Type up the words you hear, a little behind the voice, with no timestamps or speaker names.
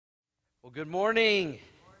Well, good morning.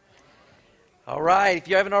 All right, if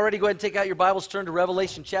you haven't already, go ahead and take out your Bibles, turn to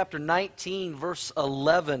Revelation chapter 19, verse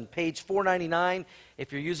 11, page 499,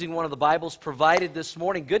 if you're using one of the Bibles provided this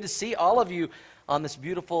morning. Good to see all of you on this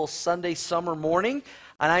beautiful Sunday summer morning.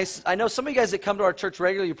 And I know some of you guys that come to our church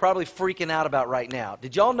regularly, you're probably freaking out about right now.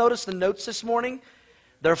 Did y'all notice the notes this morning?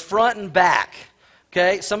 They're front and back.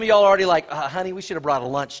 Okay, some of y'all are already like, honey, we should have brought a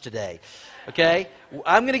lunch today. Okay,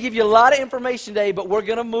 I'm going to give you a lot of information today, but we're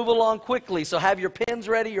going to move along quickly. So have your pens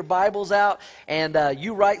ready, your Bibles out, and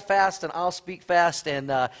you write fast and I'll speak fast, and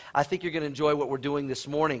I think you're going to enjoy what we're doing this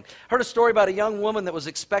morning. Heard a story about a young woman that was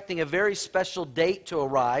expecting a very special date to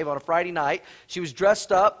arrive on a Friday night. She was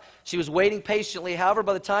dressed up. She was waiting patiently. However,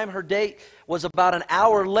 by the time her date was about an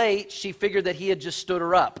hour late, she figured that he had just stood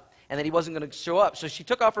her up and that he wasn't going to show up. So she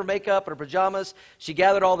took off her makeup and her pajamas. She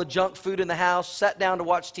gathered all the junk food in the house, sat down to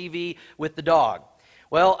watch TV with the dog.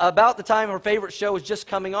 Well, about the time her favorite show was just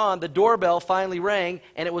coming on, the doorbell finally rang,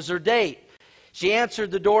 and it was her date. She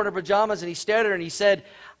answered the door in her pajamas, and he stared at her, and he said,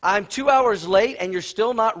 "I'm 2 hours late, and you're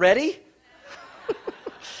still not ready?"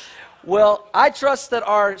 Well, I trust that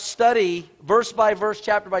our study, verse by verse,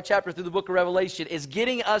 chapter by chapter, through the book of Revelation, is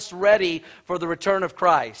getting us ready for the return of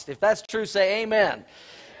Christ. If that's true, say amen.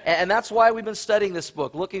 And that's why we've been studying this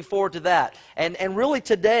book, looking forward to that. And really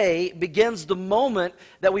today begins the moment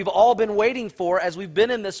that we've all been waiting for as we've been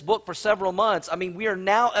in this book for several months. I mean, we are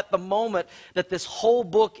now at the moment that this whole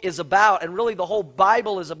book is about, and really the whole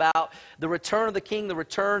Bible is about, the return of the King, the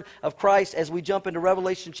return of Christ, as we jump into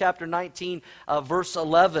Revelation chapter 19, verse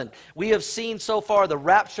 11. We have seen so far the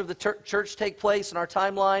rapture of the church take place in our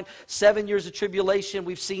timeline, 7 years of tribulation.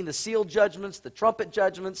 We've seen the seal judgments, the trumpet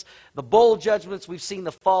judgments, the bowl judgments. We've seen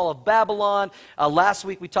the fall of Babylon. Last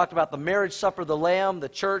week we talked about the marriage supper of the Lamb. The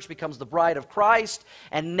church becomes the bride of Christ.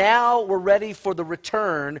 And now we're ready for the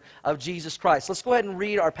return of Jesus Christ. Let's go ahead and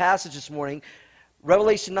read our passage this morning.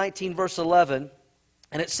 Revelation 19, verse 11.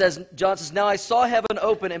 And it says, John says, "Now I saw heaven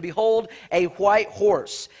open, and behold, a white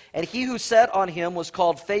horse. And he who sat on him was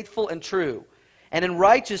called Faithful and True. And in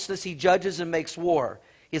righteousness he judges and makes war.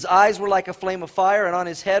 His eyes were like a flame of fire, and on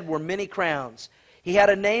his head were many crowns. He had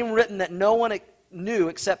a name written that no one knew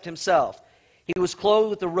except himself. He was clothed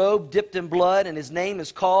with a robe dipped in blood, and his name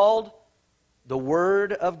is called the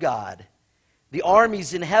Word of God. The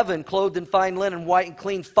armies in heaven, clothed in fine linen, white and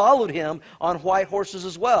clean, followed him on white horses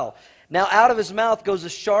as well. Now out of his mouth goes a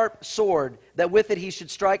sharp sword, that with it he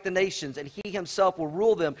should strike the nations, and he himself will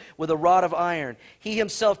rule them with a rod of iron. He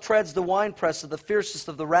himself treads the winepress of the fiercest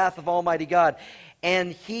of the wrath of Almighty God.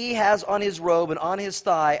 And he has on his robe and on his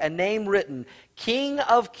thigh a name written, King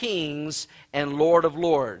of Kings and Lord of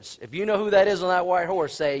Lords." If you know who that is on that white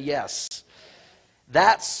horse, say yes.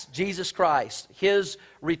 That's Jesus Christ, his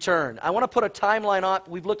return. I want to put a timeline on.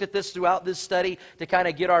 We've looked at this throughout this study to kind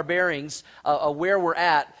of get our bearings of where we're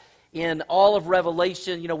at. In all of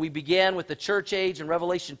Revelation, we began with the church age in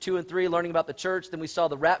Revelation 2 and 3, learning about the church. Then we saw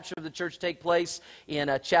the rapture of the church take place in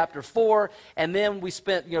chapter 4. And then we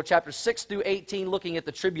spent, chapters 6 through 18 looking at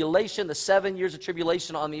the tribulation, the 7 years of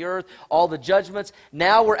tribulation on the earth, all the judgments.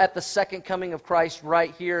 Now we're at the second coming of Christ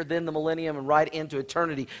right here, then the millennium, and right into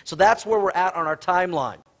eternity. So that's where we're at on our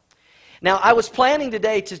timeline. Now, I was planning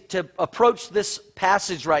today to approach this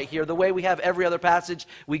passage right here the way we have every other passage.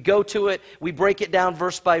 We go to it, we break it down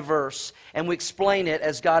verse by verse, and we explain it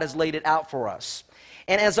as God has laid it out for us.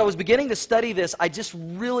 And as I was beginning to study this, I just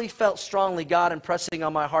really felt strongly God impressing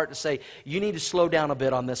on my heart to say, you need to slow down a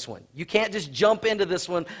bit on this one. You can't just jump into this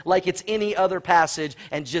one like it's any other passage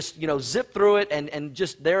and just, zip through it and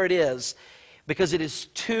just there it is, because it is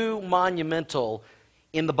too monumental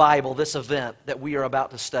in the Bible, this event that we are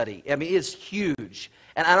about to study. I mean, it's huge.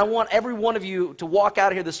 And I want every one of you to walk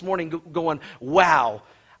out of here this morning going, wow,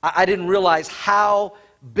 I didn't realize how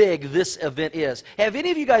big this event is. Have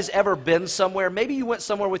any of you guys ever been somewhere? Maybe you went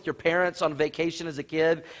somewhere with your parents on vacation as a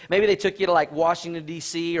kid. Maybe they took you to like Washington,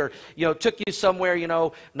 D.C. or, took you somewhere,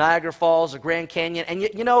 Niagara Falls or Grand Canyon. And,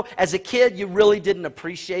 as a kid, you really didn't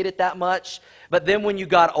appreciate it that much. But then when you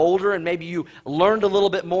got older and maybe you learned a little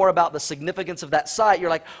bit more about the significance of that site, you're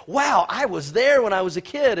like, wow, I was there when I was a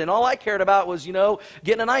kid, and all I cared about was,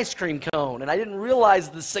 getting an ice cream cone. And I didn't realize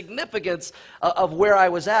the significance of where I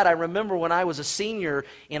was at. I remember when I was a senior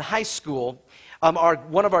in high school,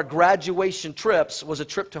 one of our graduation trips was a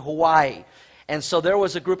trip to Hawaii. And so there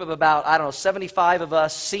was a group of about, 75 of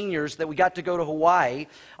us seniors that we got to go to Hawaii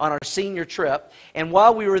on our senior trip. And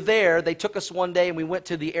while we were there, they took us one day and we went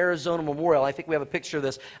to the Arizona Memorial. I think we have a picture of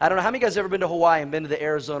this. I don't know, how many of you guys have ever been to Hawaii and been to the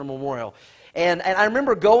Arizona Memorial? And I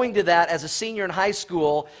remember going to that as a senior in high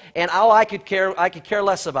school, and I could care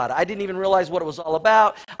less about it. I didn't even realize what it was all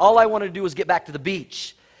about. All I wanted to do was get back to the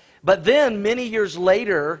beach. But then, many years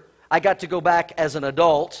later, I got to go back as an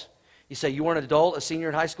adult. You say, you weren't an adult, a senior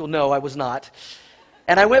in high school? No, I was not.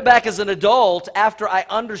 And I went back as an adult after I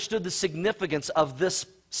understood the significance of this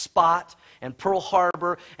spot and Pearl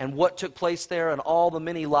Harbor and what took place there and all the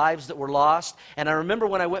many lives that were lost. And I remember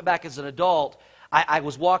when I went back as an adult, I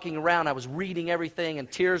was walking around, I was reading everything,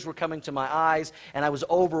 and tears were coming to my eyes, and I was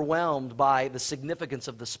overwhelmed by the significance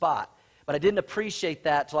of the spot. But I didn't appreciate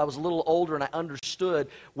that till I was a little older and I understood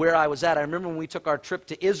where I was at. I remember when we took our trip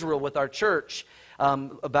to Israel with our church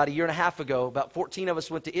about a year and a half ago. About 14 of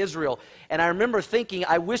us went to Israel. And I remember thinking,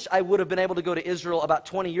 I wish I would have been able to go to Israel about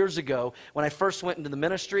 20 years ago when I first went into the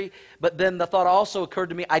ministry. But then the thought also occurred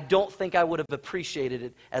to me, I don't think I would have appreciated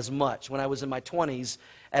it as much when I was in my 20s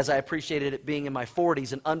as I appreciated it being in my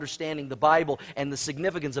 40s and understanding the Bible and the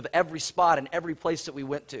significance of every spot and every place that we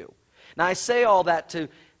went to. Now, I say all that to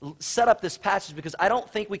set up this passage because I don't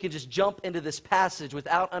think we can just jump into this passage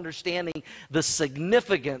without understanding the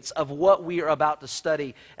significance of what we are about to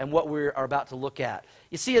study and what we are about to look at.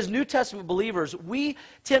 You see, as New Testament believers, we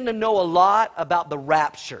tend to know a lot about the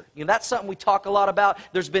rapture. You know, that's something we talk a lot about.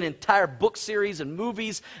 There's been entire book series and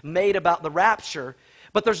movies made about the rapture,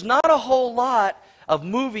 but there's not a whole lot of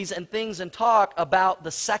movies and things and talk about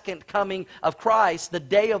the second coming of Christ, the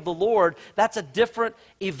day of the Lord. That's a different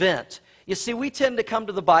event. You see, we tend to come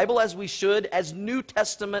to the Bible, as we should, as New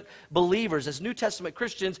Testament believers, as New Testament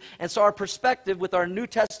Christians, and so our perspective with our New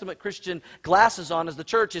Testament Christian glasses on as the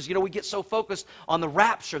church is, we get so focused on the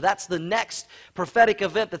rapture. That's the next prophetic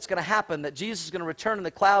event that's going to happen, that Jesus is going to return in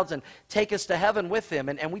the clouds and take us to heaven with Him,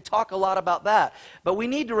 and we talk a lot about that. But we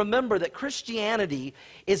need to remember that Christianity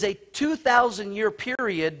is a 2,000-year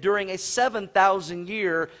period during a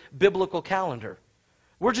 7,000-year biblical calendar.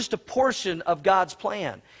 We're just a portion of God's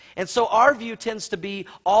plan. And so our view tends to be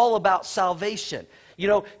all about salvation.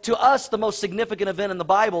 To us, the most significant event in the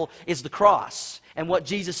Bible is the cross and what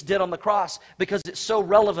Jesus did on the cross because it's so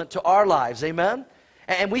relevant to our lives. Amen?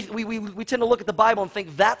 And we tend to look at the Bible and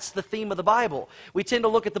think that's the theme of the Bible. We tend to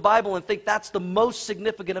look at the Bible and think that's the most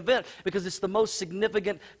significant event because it's the most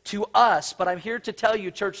significant to us. But I'm here to tell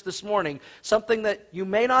you, church, this morning, something that you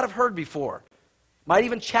may not have heard before. Might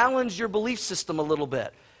even challenge your belief system a little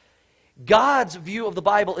bit. God's view of the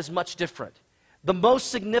Bible is much different. The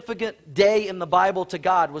most significant day in the Bible to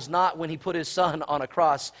God was not when He put His Son on a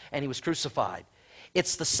cross and He was crucified.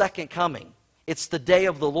 It's the second coming. It's the day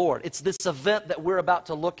of the Lord. It's this event that we're about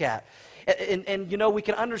to look at. And we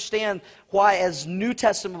can understand why as New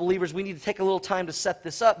Testament believers we need to take a little time to set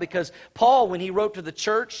this up, because Paul, when he wrote to the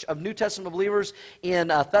church of New Testament believers in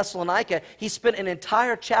Thessalonica, he spent an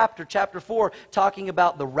entire chapter 4, talking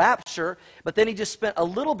about the rapture, but then he just spent a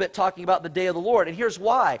little bit talking about the day of the Lord. And here's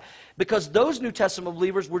why. Because those New Testament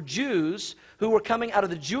believers were Jews who were coming out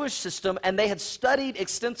of the Jewish system, and they had studied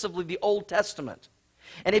extensively the Old Testament.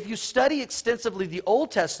 And if you study extensively the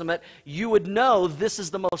Old Testament, you would know this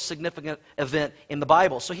is the most significant event in the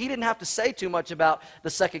Bible. So he didn't have to say too much about the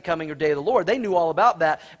second coming or day of the Lord. They knew all about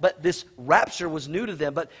that, but this rapture was new to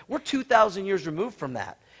them. But we're 2,000 years removed from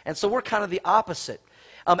that. And so we're kind of the opposite.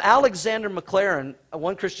 Alexander McLaren,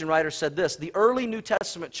 one Christian writer, said this: the early New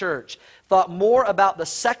Testament church thought more about the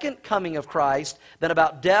second coming of Christ than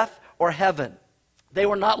about death or heaven. They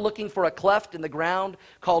were not looking for a cleft in the ground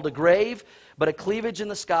called a grave, but a cleavage in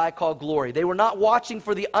the sky called glory. They were not watching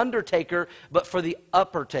for the undertaker, but for the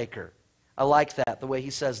upper taker. I like that, the way he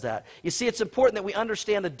says that. You see, it's important that we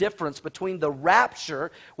understand the difference between the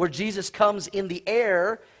rapture, where Jesus comes in the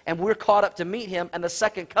air and we're caught up to meet Him, and the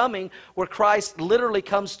second coming, where Christ literally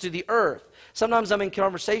comes to the earth. Sometimes I'm in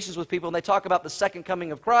conversations with people and they talk about the second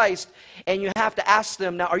coming of Christ, and you have to ask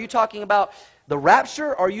them, now, are you talking about the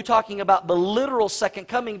rapture, or are you talking about the literal second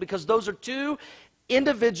coming? Because those are two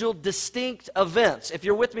individual, distinct events. If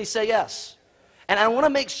you're with me, say yes. And I want to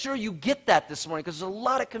make sure you get that this morning, because there's a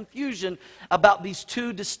lot of confusion about these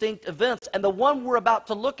two distinct events. And the one we're about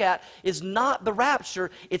to look at is not the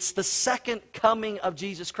rapture, it's the second coming of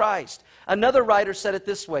Jesus Christ. Another writer said it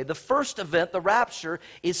this way: the first event, the rapture,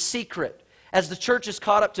 is secret, as the church is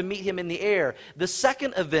caught up to meet Him in the air. The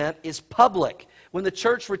second event is public, when the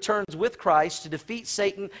church returns with Christ to defeat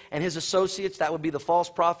Satan and his associates. That would be the false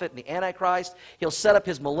prophet and the Antichrist. He'll set up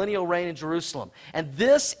His millennial reign in Jerusalem. And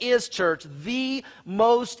this is, church, the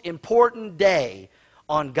most important day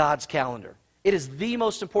on God's calendar. It is the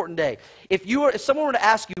most important day. If someone were to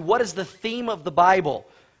ask you, what is the theme of the Bible?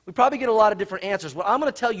 We probably get a lot of different answers. Well, I'm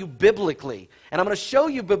going to tell you biblically, and I'm going to show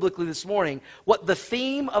you biblically this morning what the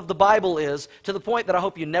theme of the Bible is, to the point that I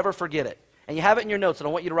hope you never forget it. And you have it in your notes, and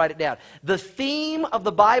I want you to write it down. The theme of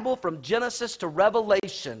the Bible from Genesis to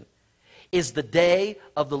Revelation is the day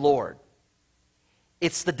of the Lord.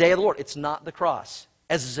 It's the day of the Lord. It's not the cross.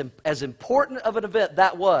 As important of an event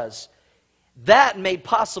that was, that made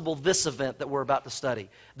possible this event that we're about to study.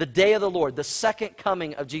 The day of the Lord, the second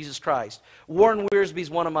coming of Jesus Christ. Warren Wiersbe is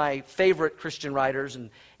one of my favorite Christian writers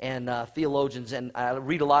and theologians, and I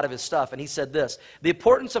read a lot of his stuff, and he said this: the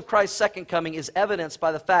importance of Christ's second coming is evidenced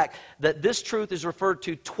by the fact that this truth is referred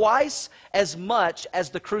to twice as much as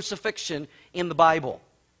the crucifixion in the Bible.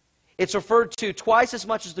 It's referred to twice as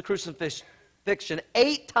much as the crucifixion,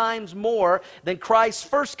 8 times more than Christ's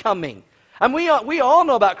first coming. I mean, we all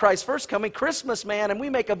know about Christ's first coming, Christmas, man, and we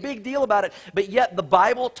make a big deal about it. But yet the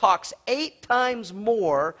Bible talks 8 times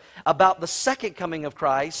more about the second coming of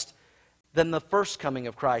Christ than the first coming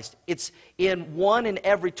of Christ. It's in 1 in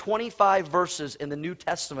every 25 verses in the New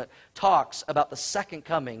Testament talks about the second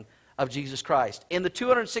coming of Jesus Christ. In the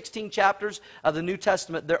 216 chapters of the New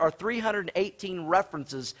Testament, there are 318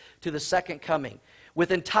 references to the second coming, with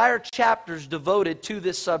entire chapters devoted to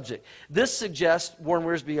this subject. This suggests, Warren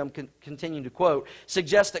Wiersbe, I'm continuing to quote,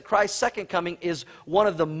 suggests that Christ's second coming is one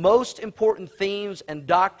of the most important themes and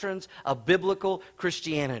doctrines of biblical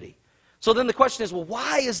Christianity. So then the question is, well,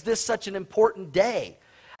 why is this such an important day?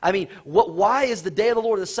 I mean, why is the day of the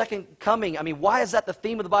Lord, the second coming? I mean, why is that the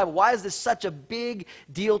theme of the Bible? Why is this such a big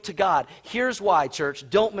deal to God? Here's why, church.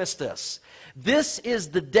 Don't miss this. This is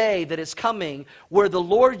the day that is coming where the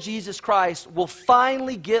Lord Jesus Christ will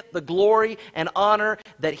finally get the glory and honor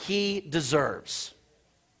that He deserves.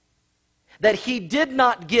 That He did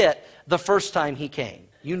not get the first time He came.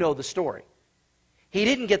 You know the story. He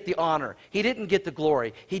didn't get the honor. He didn't get the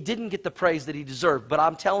glory. He didn't get the praise that He deserved. But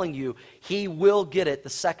I'm telling you, He will get it the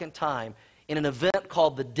second time in an event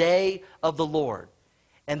called the Day of the Lord.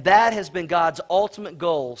 And that has been God's ultimate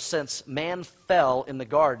goal since man fell in the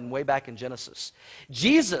garden way back in Genesis.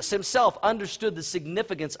 Jesus Himself understood the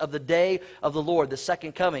significance of the day of the Lord, the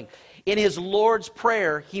second coming. In His Lord's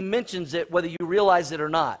Prayer, He mentions it whether you realize it or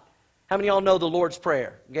not. How many of y'all know the Lord's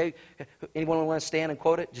Prayer? Okay? Anyone want to stand and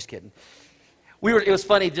quote it? Just kidding. It was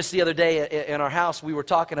funny, just the other day in our house, we were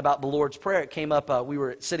talking about the Lord's Prayer. It came up, we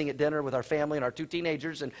were sitting at dinner with our family and our 2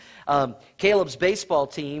 teenagers, and Caleb's baseball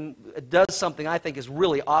team does something I think is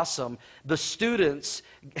really awesome. The students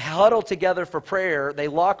huddle together for prayer, they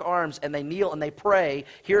lock arms, and they kneel and they pray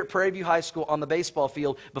here at Prairie View High School on the baseball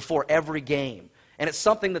field before every game. And it's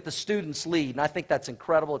something that the students lead, and I think that's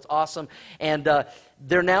incredible. It's awesome. And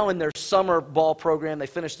they're now in their summer ball program. They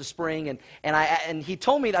finished the spring, and he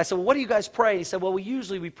told me, I said, well, what do you guys pray? He said, well,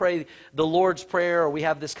 we pray the Lord's Prayer, or we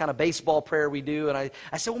have this kind of baseball prayer we do. And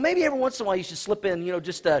I said, well, maybe every once in a while you should slip in,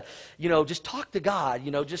 just talk to God,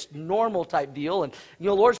 just normal type deal. And,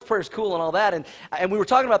 Lord's Prayer is cool and all that. And we were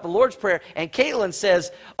talking about the Lord's Prayer, and Caitlin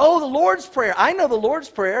says, oh, the Lord's Prayer. I know the Lord's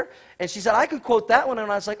Prayer. And she said, I could quote that one.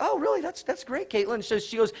 And I was like, oh, really? That's great, Caitlin. So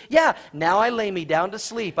she goes, yeah, now I lay me down to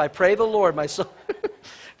sleep. I pray the Lord, my soul.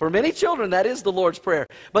 For many children, that is the Lord's Prayer.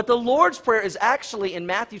 But the Lord's Prayer is actually in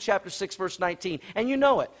Matthew chapter 6, verse 19. And you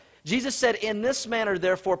know it. Jesus said, in this manner,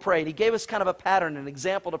 therefore, pray. And He gave us kind of a pattern, an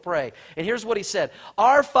example to pray. And here's what He said.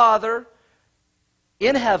 Our Father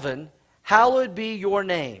in heaven, hallowed be your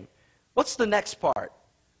name. What's the next part?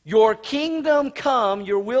 Your kingdom come,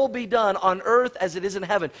 your will be done on earth as it is in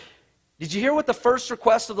heaven. Did you hear what the first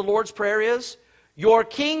request of the Lord's Prayer is? Your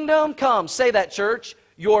kingdom come. Say that, church.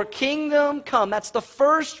 Your kingdom come. That's the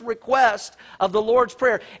first request of the Lord's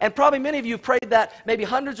Prayer. And probably many of you have prayed that maybe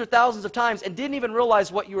hundreds or thousands of times and didn't even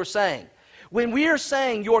realize what you were saying. When we are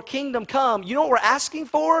saying, your kingdom come, you know what we're asking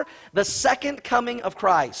for? The second coming of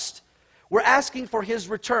Christ. We're asking for His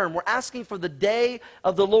return. We're asking for the day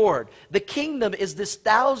of the Lord. The kingdom is this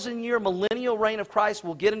 1,000-year millennial reign of Christ.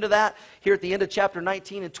 We'll get into that here at the end of chapter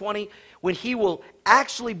 19 and 20, when He will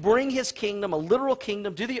actually bring His kingdom, a literal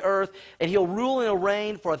kingdom, to the earth, and He'll rule and He'll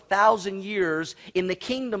reign for 1,000 years in the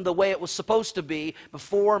kingdom the way it was supposed to be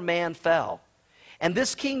before man fell. And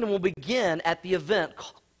this kingdom will begin at the event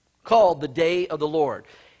called the Day of the Lord.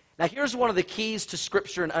 Now, here's one of the keys to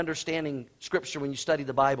Scripture and understanding Scripture when you study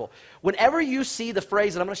the Bible. Whenever you see the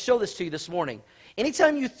phrase, and I'm going to show this to you this morning,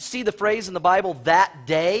 anytime you see the phrase in the Bible, that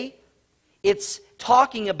day, it's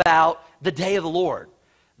talking about the day of the Lord.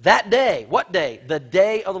 That day, what day? The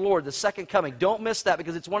day of the Lord, the second coming. Don't miss that,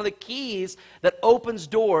 because it's one of the keys that opens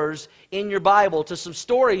doors in your Bible to some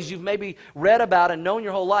stories you've maybe read about and known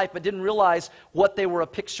your whole life but didn't realize what they were a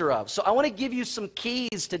picture of. So I want to give you some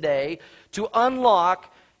keys today to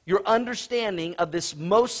unlock your understanding of this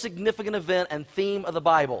most significant event and theme of the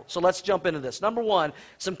Bible. So let's jump into this. Number one,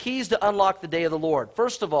 some keys to unlock the day of the Lord.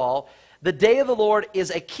 First of all, the day of the Lord is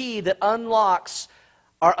a key that unlocks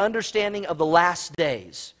our understanding of the last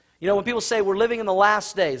days. You know, when people say we're living in the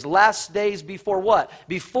last days before what?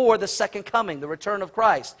 Before the second coming, the return of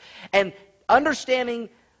Christ. And understanding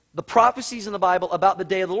the prophecies in the Bible about the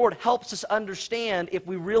day of the Lord helps us understand if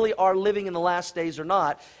we really are living in the last days or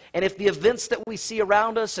not. And if the events that we see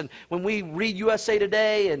around us, and when we read USA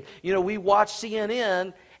Today and, you know, we watch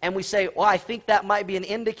CNN and we say, well, I think that might be an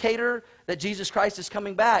indicator that Jesus Christ is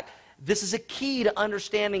coming back. This is a key to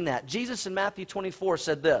understanding that. Jesus in Matthew 24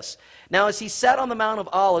 said this, "Now as he sat on the Mount of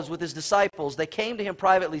Olives with his disciples, they came to him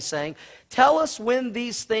privately saying, 'Tell us when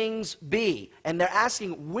these things be.'" And they're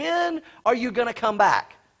asking, when are you going to come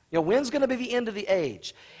back? You know, when's going to be the end of the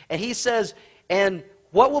age? And he says, "And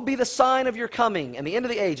what will be the sign of your coming and the end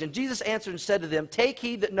of the age?" And Jesus answered and said to them, "Take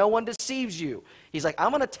heed that no one deceives you." He's like, I'm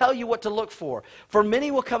going to tell you what to look for. "For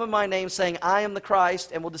many will come in my name, saying, 'I am the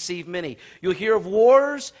Christ,' and will deceive many. You'll hear of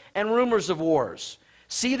wars and rumors of wars.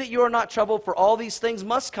 See that you are not troubled, for all these things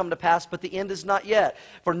must come to pass, but the end is not yet.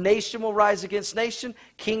 For nation will rise against nation,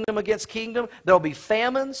 kingdom against kingdom. There will be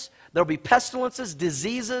famines, there will be pestilences,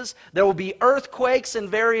 diseases. There will be earthquakes in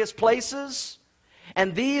various places.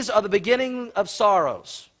 And these are the beginning of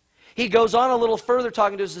sorrows." He goes on a little further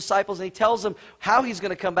talking to his disciples, and he tells them how he's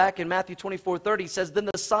going to come back in Matthew 24:30. He says, "Then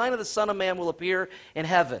the sign of the Son of Man will appear in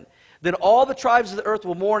heaven. Then all the tribes of the earth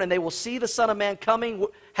will mourn, and they will see the Son of Man coming."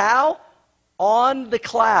 How? On the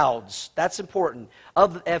clouds. That's important.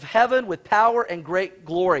 Of heaven with power and great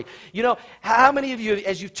glory. You know, how many of you,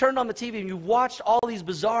 as you've turned on the TV and you've watched all these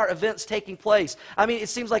bizarre events taking place, I mean, it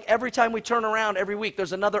seems like every time we turn around every week,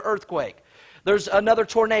 there's another earthquake. There's another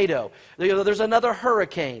tornado. There's another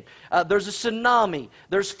hurricane. There's a tsunami.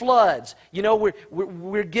 There's floods. You know,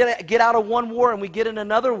 we get out of one war and we get in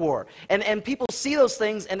another war. And people see those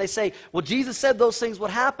things and they say, well, Jesus said those things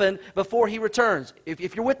would happen before he returns.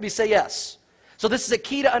 If you're with me, say yes. So this is a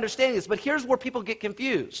key to understanding this. But here's where people get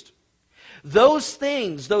confused. Those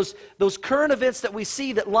things, those current events that we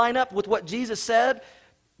see that line up with what Jesus said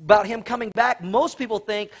about him coming back, most people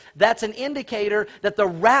think that's an indicator that the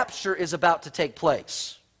rapture is about to take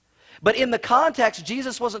place. But in the context,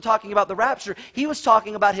 Jesus wasn't talking about the rapture. He was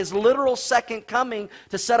talking about his literal second coming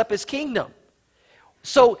to set up his kingdom.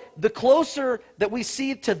 So the closer that we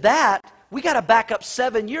see to that, we got to back up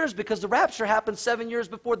 7 years because the rapture happened 7 years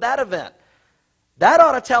before that event. That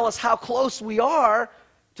ought to tell us how close we are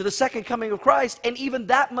to the second coming of Christ, and even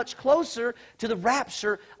that much closer to the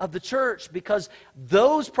rapture of the church, because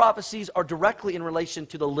those prophecies are directly in relation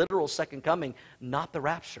to the literal second coming, not the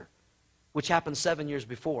rapture, which happened 7 years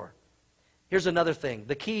before. Here's another thing.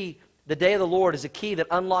 The key, the day of the Lord, is a key that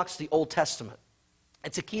unlocks the Old Testament.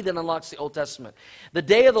 It's a key that unlocks the Old Testament. The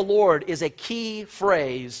day of the Lord is a key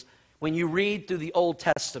phrase when you read through the Old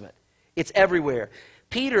Testament. It's everywhere.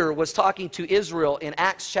 Peter was talking to Israel in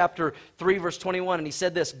Acts chapter 3, verse 21, and he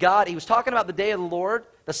said this. He was talking about the day of the Lord,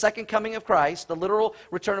 the second coming of Christ, the literal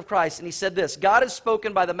return of Christ, and he said this: "God has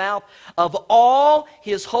spoken by the mouth of all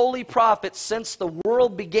his holy prophets since the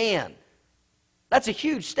world began." That's a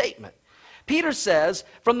huge statement. Peter says,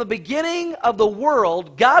 from the beginning of the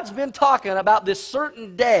world, God's been talking about this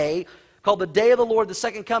certain day called the day of the Lord, the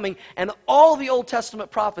second coming, and all the Old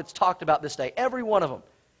Testament prophets talked about this day, every one of them.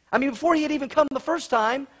 I mean, before he had even come the first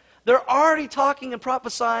time, they're already talking and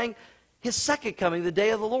prophesying his second coming, the day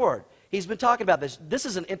of the Lord. He's been talking about this. This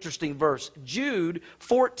is an interesting verse. Jude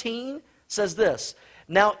 14 says this: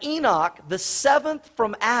 "Now Enoch, the seventh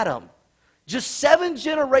from Adam," just 7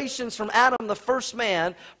 generations from Adam, the first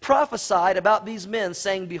man, prophesied about these men,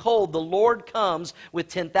 saying, "Behold, the Lord comes with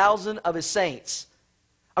 10,000 of his saints."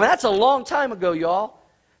 I mean, that's a long time ago, y'all.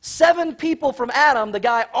 7 people from Adam, the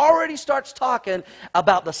guy already starts talking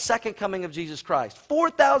about the second coming of Jesus Christ.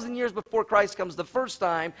 4,000 years before Christ comes the first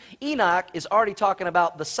time, Enoch is already talking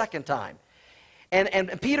about the second time.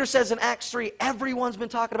 And Peter says in Acts 3, everyone's been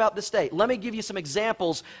talking about this day. Let me give you some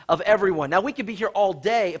examples of everyone. Now, we could be here all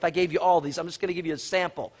day if I gave you all these. I'm just going to give you a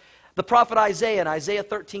sample. The prophet Isaiah in Isaiah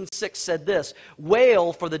 13:6 said this: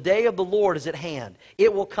 "Wail, for the day of the Lord is at hand.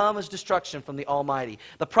 It will come as destruction from the Almighty."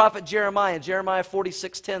 The prophet Jeremiah in Jeremiah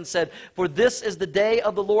 46:10 said, "For this is the day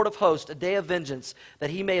of the Lord of hosts, a day of vengeance,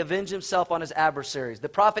 that he may avenge himself on his adversaries." The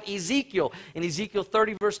prophet Ezekiel in Ezekiel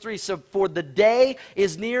 30 verse 3 said, "For the day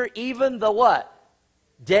is near, even the" what?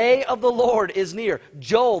 Day of the Lord is near.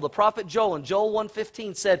 Joel, the prophet Joel, in Joel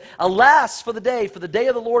 1:15 said, "Alas for the day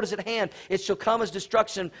of the Lord is at hand. It shall come as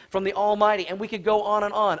destruction from the Almighty." And we could go on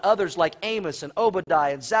and on. Others like Amos and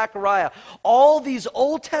Obadiah and Zechariah. All these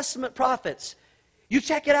Old Testament prophets. You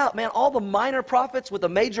check it out, man. All the minor prophets with a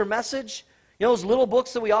major message. You know those little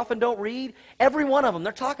books that we often don't read? Every one of them,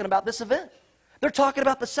 they're talking about this event. They're talking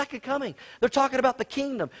about the second coming. They're talking about the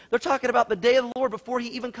kingdom. They're talking about the day of the Lord before he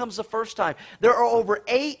even comes the first time. There are over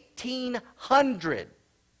 1,800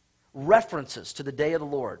 references to the day of the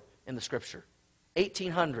Lord in the Scripture.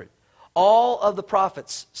 1,800. All of the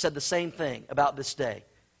prophets said the same thing about this day.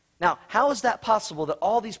 Now, how is that possible that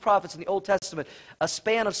all these prophets in the Old Testament, a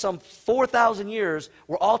span of some 4,000 years,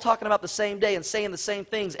 were all talking about the same day and saying the same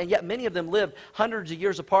things, and yet many of them lived hundreds of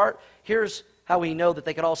years apart? Here's how we know that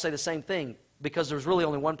they could all say the same thing, because there was really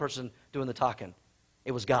only one person doing the talking.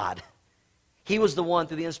 It was God. He was the one,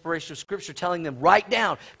 through the inspiration of Scripture, telling them, write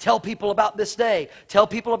down, tell people about this day, tell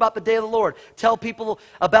people about the day of the Lord, tell people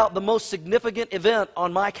about the most significant event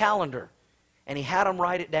on my calendar. And he had them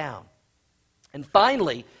write it down. And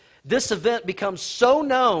finally, this event becomes so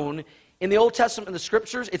known in the Old Testament and the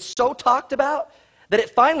Scriptures, it's so talked about, that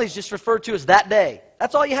it finally is just referred to as that day.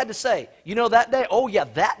 That's all you had to say. You know that day? Oh yeah,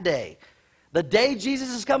 that day. The day Jesus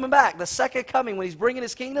is coming back, the second coming, when he's bringing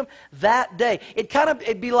his kingdom, that day.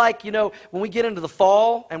 It'd be like, when we get into the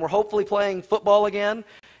fall and we're hopefully playing football again,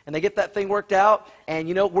 and they get that thing worked out, and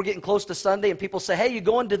we're getting close to Sunday, and people say, hey, you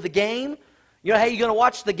going to the game? Hey, you going to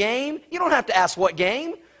watch the game? You don't have to ask what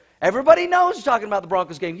game. Everybody knows you're talking about the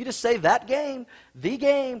Broncos game. You just say that game, the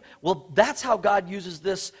game. Well, that's how God uses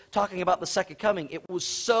this, talking about the second coming. It was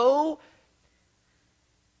so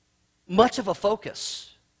much of a focus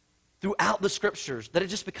throughout the Scriptures that it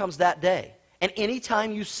just becomes that day. And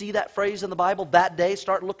anytime you see that phrase in the Bible, that day,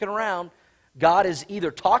 start looking around. God is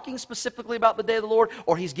either talking specifically about the day of the Lord,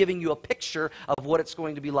 or he's giving you a picture of what it's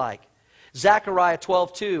going to be like. Zechariah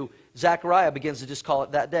 12:2, Zechariah begins to just call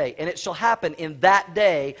it that day. And it shall happen in that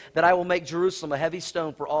day that I will make Jerusalem a heavy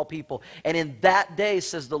stone for all people. And in that day,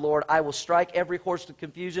 says the Lord, I will strike every horse with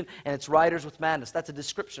confusion and its riders with madness. That's a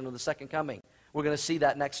description of the second coming. We're going to see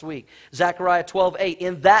that next week. Zechariah 12:8,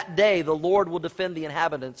 in that day the Lord will defend the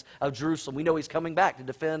inhabitants of Jerusalem. We know he's coming back to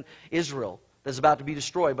defend Israel that's about to be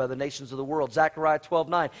destroyed by the nations of the world. Zechariah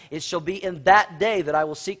 12:9, it shall be in that day that I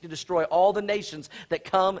will seek to destroy all the nations that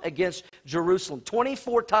come against Jerusalem.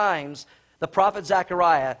 24 times the prophet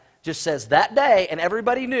Zechariah just says that day, and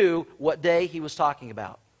everybody knew what day he was talking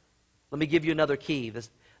about. Let me give you another key.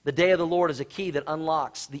 The day of the Lord is a key that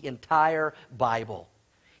unlocks the entire Bible.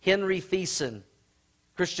 Henry Thiessen,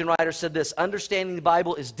 Christian writer, said this: understanding the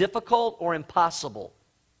Bible is difficult or impossible.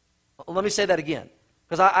 Let me say that again.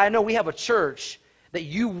 Because I know we have a church that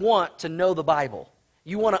you want to know the Bible.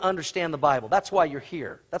 You want to understand the Bible. That's why you're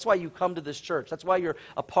here. That's why you come to this church. That's why you're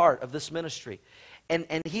a part of this ministry. And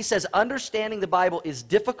he says understanding the Bible is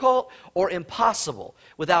difficult or impossible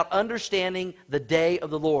without understanding the day of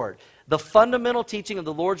the Lord. The fundamental teaching of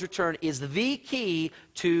the Lord's return is the key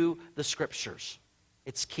to the Scriptures.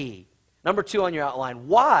 It's key. Number 2 on your outline,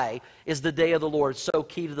 why is the day of the Lord so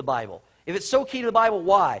key to the Bible? If it's so key to the Bible,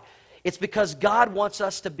 why? It's because God wants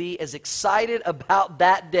us to be as excited about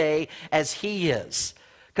that day as he is.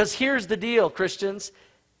 Because here's the deal, Christians.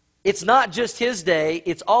 It's not just his day,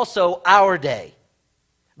 it's also our day.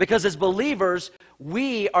 Because as believers,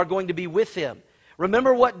 we are going to be with him.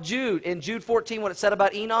 Remember what in Jude 14, what it said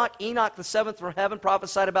about Enoch? Enoch, the seventh from heaven,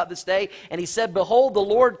 prophesied about this day, and he said, behold, the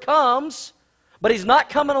Lord comes, but he's not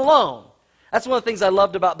coming alone. That's one of the things I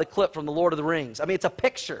loved about the clip from The Lord of the Rings. I mean, it's a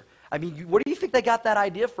picture. I mean, where do you think they got that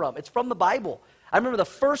idea from? It's from the Bible. I remember the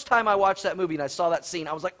first time I watched that movie and I saw that scene,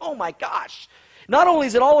 I was like, oh my gosh. Not only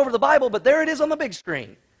is it all over the Bible, but there it is on the big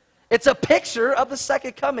screen. It's a picture of the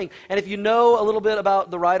second coming. And if you know a little bit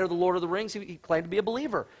about the writer of The Lord of the Rings, he claimed to be a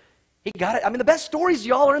believer. He got it. I mean, the best stories,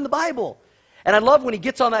 y'all, are in the Bible. And I love when he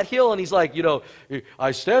gets on that hill and he's like,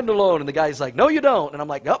 I stand alone. And the guy's like, no, you don't. And I'm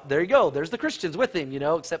like, oh, there you go. There's the Christians with him,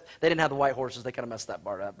 except they didn't have the white horses. They kind of messed that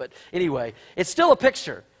part up. But anyway, it's still a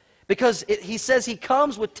picture. Because he says he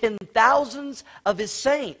comes with 10,000s of his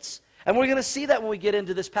saints. And we're going to see that when we get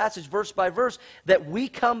into this passage verse by verse, that we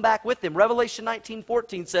come back with him. Revelation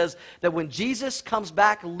 19:14 says that when Jesus comes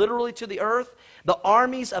back literally to the earth, the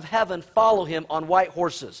armies of heaven follow him on white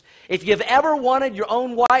horses. If you've ever wanted your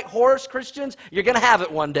own white horse, Christians, you're going to have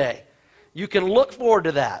it one day. You can look forward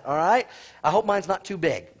to that, all right? I hope mine's not too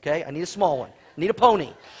big, okay? I need a small one. I need a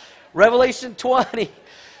pony. Revelation 20,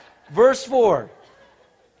 verse 4.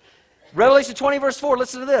 Revelation 20, verse 4,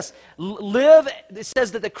 listen to this. It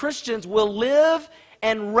says that the Christians will live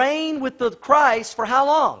and reign with the Christ for how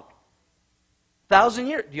long? 1,000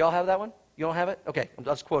 years. Do y'all have that one? You don't have it? Okay,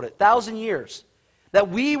 let's quote it. 1,000 years. That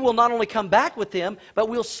we will not only come back with him, but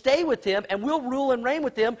we'll stay with him and we'll rule and reign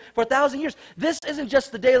with him for 1,000 years. This isn't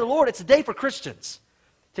just the day of the Lord, it's a day for Christians.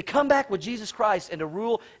 To come back with Jesus Christ and to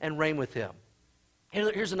rule and reign with him.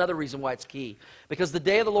 Here's another reason why it's key. Because the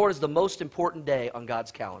day of the Lord is the most important day on God's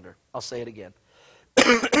calendar. I'll say it again.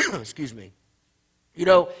 Excuse me. You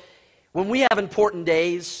know, when we have important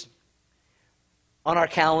days on our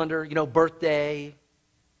calendar, birthday,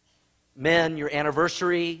 men, your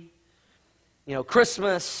anniversary,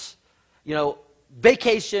 Christmas,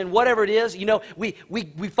 vacation, whatever it is,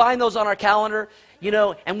 we find those on our calendar,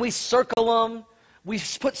 and we circle them, we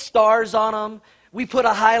put stars on them, we put a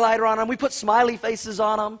highlighter on them, we put smiley faces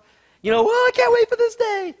on them, I can't wait for this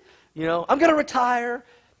day, I'm going to retire.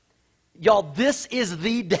 Y'all, this is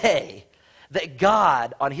the day that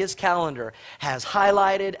God on His calendar has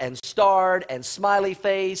highlighted and starred and smiley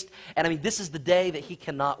faced, and this is the day that He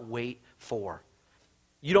cannot wait for.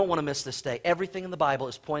 You don't want to miss this day. Everything in the Bible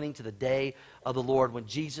is pointing to the day of the Lord when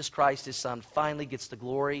Jesus Christ, His Son, finally gets the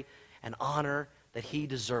glory and honor that He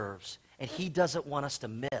deserves. And He doesn't want us to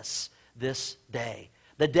miss this day.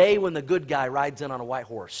 The day when the good guy rides in on a white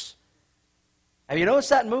horse. Have you noticed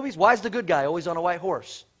that in movies? Why is the good guy always on a white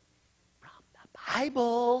horse? From the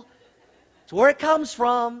Bible. It's where it comes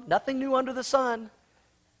from. Nothing new under the sun.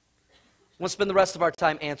 We'll spend the rest of our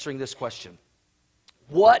time answering this question.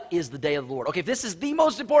 What is the day of the Lord? Okay, if this is the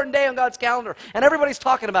most important day on God's calendar and everybody's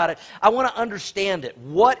talking about it, I want to understand it.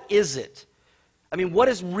 What is it? What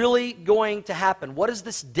is really going to happen? What is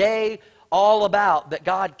this day all about that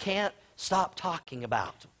God can't stop talking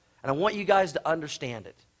about? And I want you guys to understand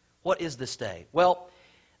it. What is this day? Well,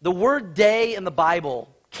 the word day in the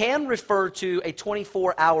Bible can refer to a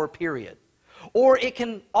 24-hour period. Or it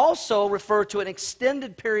can also refer to an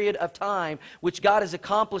extended period of time which God is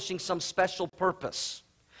accomplishing some special purpose.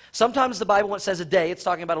 Sometimes the Bible, when it says a day, it's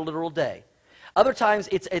talking about a literal day. Other times,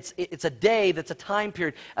 it's a day that's a time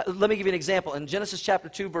period. Let me give you an example. In Genesis chapter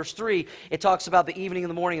 2, verse 3, it talks about the evening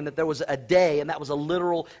and the morning and that there was a day, and that was a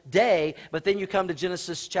literal day. But then you come to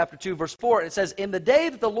Genesis chapter 2, verse 4, and it says, in the day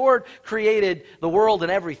that the Lord created the world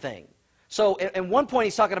and everything. So at one point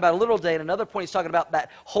he's talking about a literal day, and another point he's talking about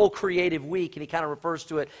that whole creative week, and he kind of refers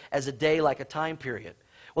to it as a day like a time period.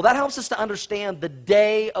 Well, that helps us to understand the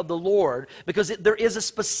day of the Lord, because there is a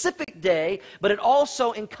specific day, but it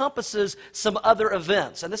also encompasses some other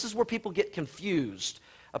events. And this is where people get confused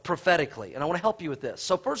prophetically, and I want to help you with this.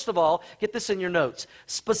 So first of all, get this in your notes.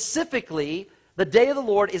 Specifically, the day of the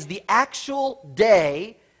Lord is the actual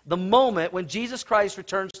day, the moment when Jesus Christ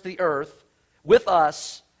returns to the earth with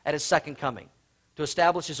us at His second coming to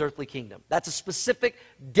establish His earthly kingdom. That's a specific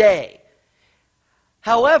day.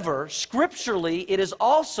 However, scripturally, it is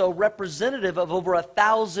also representative of over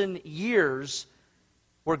 1,000 years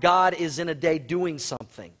where God is in a day doing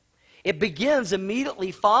something. It begins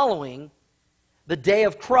immediately following the day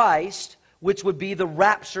of Christ, which would be the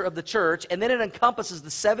rapture of the church, and then it encompasses the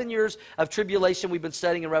 7 years of tribulation we've been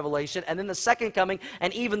studying in Revelation, and then the second coming,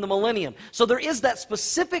 and even the millennium. So there is that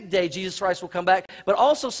specific day Jesus Christ will come back, but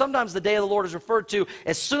also sometimes the day of the Lord is referred to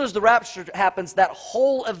as soon as the rapture happens. That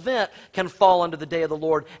whole event can fall under the day of the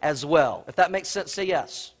Lord as well. If that makes sense, say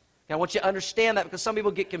yes. And I want you to understand that, because some people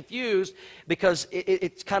get confused because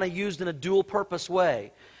it's kind of used in a dual purpose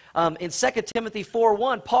way. In 2 Timothy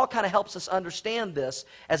 4:1, Paul kind of helps us understand this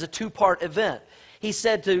as a two-part event. He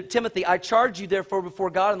said to Timothy, I charge you therefore before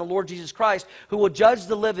God and the Lord Jesus Christ, who will judge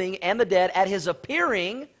the living and the dead at His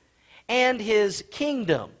appearing and His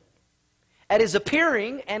kingdom. At His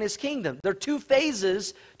appearing and His kingdom. There are two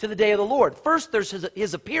phases to the day of the Lord. First, there's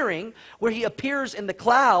His appearing, where He appears in the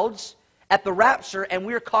clouds at the rapture, and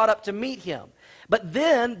we're caught up to meet Him. But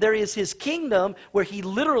then there is His kingdom, where He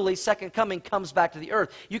literally, second coming, comes back to the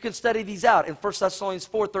earth. You can study these out. In 1 Thessalonians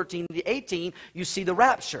 4:13-18, you see the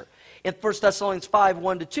rapture. In 1 Thessalonians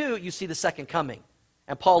 5:1-2, you see the second coming.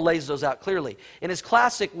 And Paul lays those out clearly. In his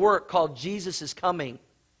classic work called Jesus is Coming,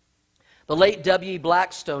 the late W.E.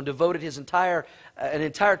 Blackstone devoted an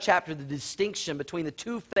entire chapter to the distinction between the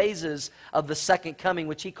two phases of the second coming,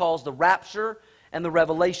 which he calls the rapture and the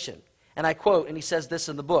revelation. And I quote, and he says this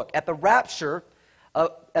in the book, At the rapture,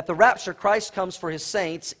 Christ comes for His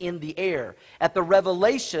saints in the air. At the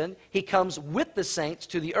revelation, He comes with the saints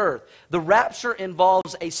to the earth. The rapture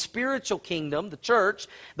involves a spiritual kingdom, the church.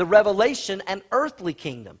 The revelation, an earthly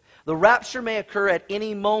kingdom. The rapture may occur at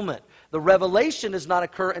any moment. The revelation does not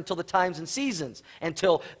occur until the times and seasons,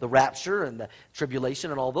 until the rapture and the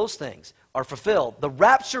tribulation and all those things are fulfilled. The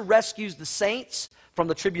rapture rescues the saints from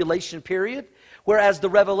the tribulation period, whereas the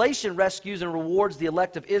revelation rescues and rewards the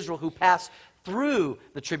elect of Israel who pass through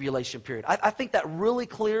the tribulation period. I think that really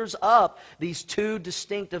clears up these two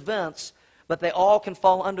distinct events, but they all can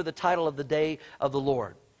fall under the title of the day of the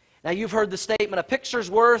Lord. Now, you've heard the statement, a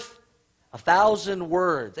picture's worth 1,000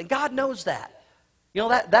 words, and God knows that. You know,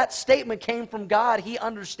 that statement came from God. He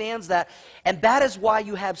understands that, and that is why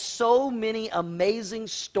you have so many amazing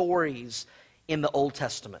stories in the Old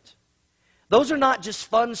Testament. Those are not just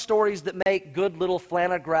fun stories that make good little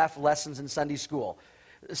flannel graph lessons in Sunday school.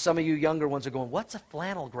 Some of you younger ones are going, what's a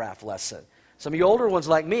flannel graph lesson? Some of you older ones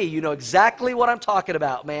like me, you know exactly what I'm talking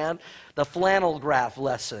about, man. The flannel graph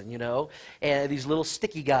lesson, you know. And these little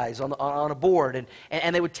sticky guys on a board.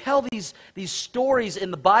 And they would tell these stories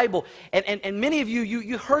in the Bible. And many of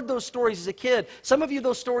you heard those stories as a kid. Some of you,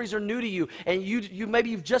 those stories are new to you. And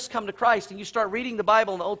maybe you've just come to Christ and you start reading the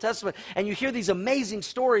Bible in the Old Testament. And you hear these amazing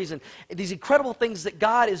stories and these incredible things that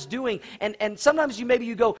God is doing. And sometimes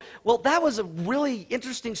you go, well, that was a really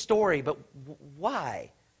interesting story, but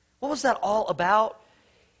why? What was that all about?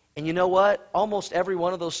 And you know what? Almost every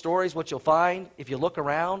one of those stories, what you'll find, if you look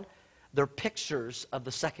around, they're pictures of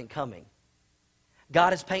the second coming.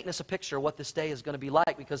 God is painting us a picture of what this day is going to be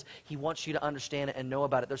like because He wants you to understand it and know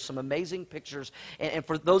about it. There's some amazing pictures. And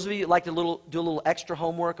for those of you that like to do a little extra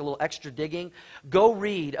homework, a little extra digging, go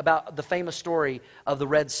read about the famous story of the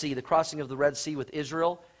Red Sea, the crossing of the Red Sea with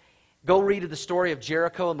Israel. Go read the story of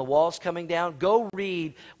Jericho and the walls coming down. Go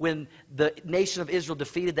read when the nation of Israel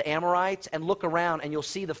defeated the Amorites and look around and you'll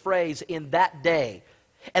see the phrase, in that day.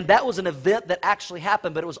 And that was an event that actually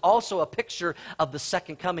happened, but it was also a picture of the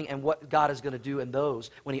second coming and what God is going to do in those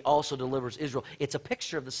when He also delivers Israel. It's a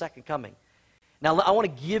picture of the second coming. Now, I want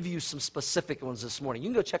to give you some specific ones this morning. You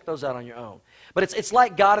can go check those out on your own. But it's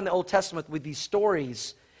like God in the Old Testament with these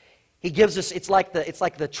stories. He gives us, it's like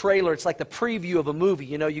the trailer, it's like the preview of a movie.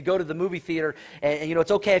 You know, you go to the movie theater, and you know, it's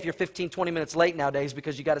okay if you're 15, 20 minutes late nowadays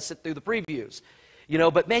because you got to sit through the previews. You know,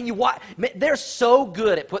 but man, they're so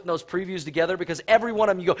good at putting those previews together because every one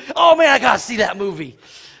of them you go, oh man, I got to see that movie.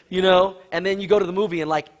 You know, and then you go to the movie and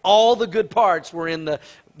like all the good parts were in the,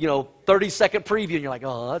 30-second preview and you're like,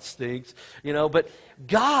 oh, that stinks. You know, but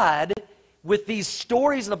God, with these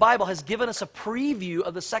stories in the Bible, has given us a preview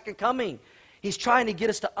of the second coming. He's trying to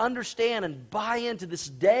get us to understand and buy into this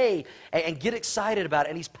day and get excited about it.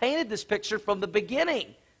 And He's painted this picture from the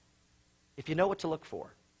beginning, if you know what to look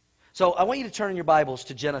for. So I want you to turn in your Bibles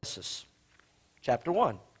to Genesis chapter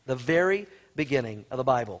 1, the very beginning of the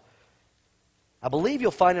Bible. I believe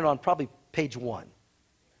you'll find it on probably page 1.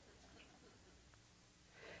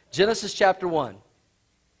 Genesis chapter 1.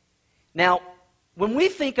 Now, when we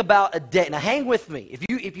think about a day, now hang with me.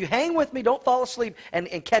 If you hang with me, don't fall asleep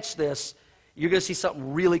and catch this. You're going to see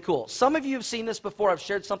something really cool. Some of you have seen this before. I've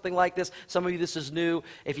shared something like this. Some of you, this is new.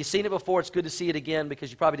 If you've seen it before, it's good to see it again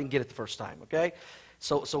because you probably didn't get it the first time, okay?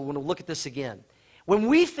 So we're going to look at this again. When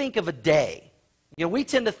we think of a day, we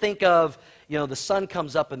tend to think of, the sun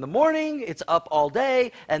comes up in the morning, it's up all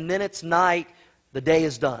day, and then it's night, the day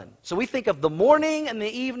is done. So we think of the morning and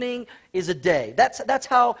the evening is a day. That's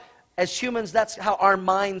how, as humans, that's how our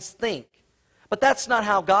minds think. But that's not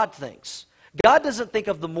how God thinks. God doesn't think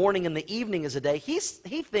of the morning and the evening as a day. He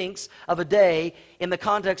thinks of a day in the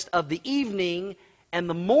context of the evening and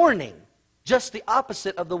the morning, just the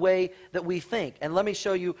opposite of the way that we think. And let me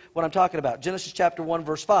show you what I'm talking about. Genesis chapter 1,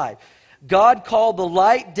 verse 5. God called the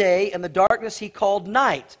light day, and the darkness He called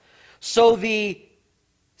night. So say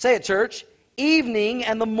it, church, evening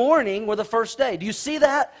and the morning were the first day. Do you see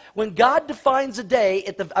that? When God defines a day,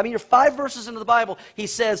 you're 5 verses into the Bible, He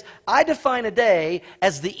says, I define a day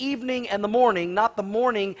as the evening and the morning, not the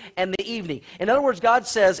morning and the evening. In other words, God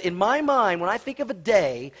says, in my mind, when I think of a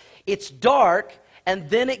day, it's dark and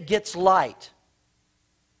then it gets light.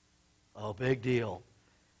 Oh, big deal.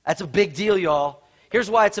 That's a big deal, y'all.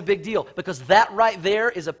 Here's why it's a big deal. Because that right there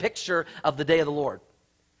is a picture of the day of the Lord.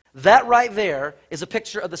 That right there is a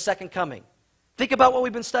picture of the second coming. Think about what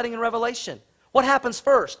we've been studying in Revelation. What happens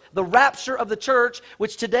first? The rapture of the church,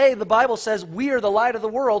 which today the Bible says we are the light of the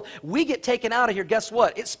world. We get taken out of here. Guess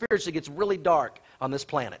what? It spiritually gets really dark on this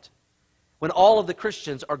planet when all of the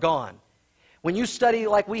Christians are gone. When you study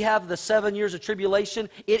like we have the 7 years of tribulation,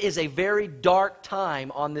 it is a very dark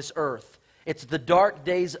time on this earth. It's the dark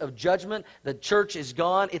days of judgment. The church is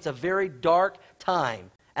gone. It's a very dark time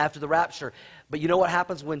after the rapture. But you know what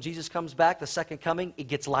happens when Jesus comes back, the second coming? It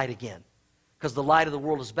gets light again. Because the light of the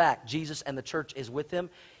world is back. Jesus and the church is with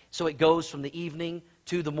Him. So it goes from the evening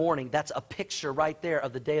to the morning. That's a picture right there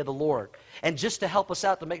of the day of the Lord. And just to help us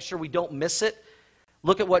out to make sure we don't miss it,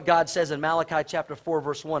 look at what God says in Malachi chapter 4,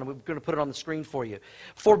 verse 1. We're going to put it on the screen for you.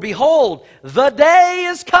 For behold, the day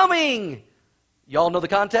is coming. Y'all know the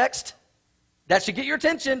context? That should get your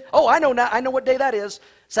attention. Oh, I know now. I know what day that is.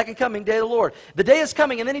 Second coming, day of the Lord. The day is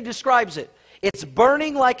coming, and then He describes it. It's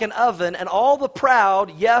burning like an oven, and all the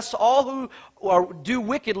proud, yes, all who do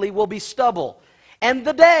wickedly will be stubble. And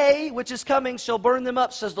the day which is coming shall burn them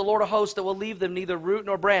up, says the Lord of hosts, that will leave them neither root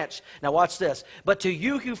nor branch. Now watch this. But to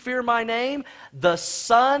you who fear my name, the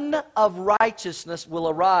Son of Righteousness will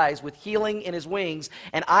arise with healing in his wings.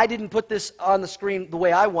 And I didn't put this on the screen the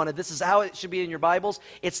way I wanted. This is how it should be in your Bibles.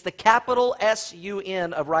 It's the capital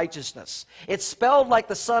S-U-N of righteousness. It's spelled like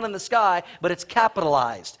the sun in the sky, but it's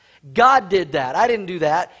capitalized. God did that. I didn't do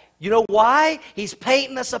that. You know why? He's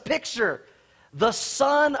painting us a picture. The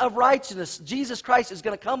Son of Righteousness, Jesus Christ, is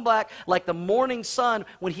going to come back like the morning sun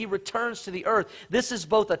when he returns to the earth. This is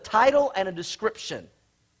both a title and a description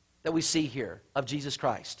that we see here of Jesus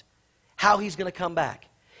Christ. How he's going to come back.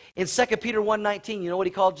 In 2 Peter 1:19, you know what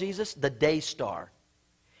he called Jesus? The day star.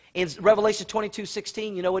 In Revelation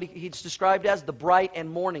 22:16, you know what he's described as? The bright and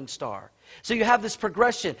morning star. So you have this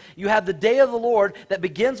progression. You have the day of the Lord that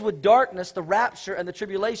begins with darkness, the rapture, and the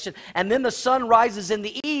tribulation. And then the sun rises in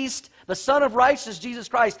the east. The Son of Righteousness, Jesus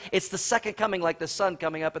Christ. It's the second coming, like the sun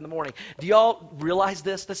coming up in the morning. Do y'all realize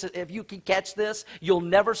this? If you can catch this, you'll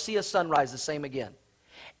never see a sunrise the same again.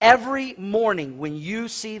 Every morning when you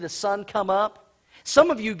see the sun come up, some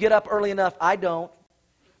of you get up early enough. I don't.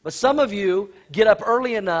 But some of you get up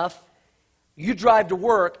early enough, you drive to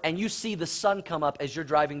work, and you see the sun come up as you're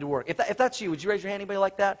driving to work. If that's you, would you raise your hand? Anybody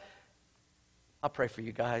like that? I'll pray for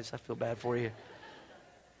you guys. I feel bad for you.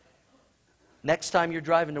 Next time you're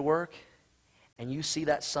driving to work, and you see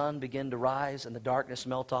that sun begin to rise and the darkness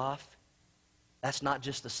melt off, that's not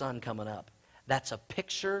just the sun coming up. That's a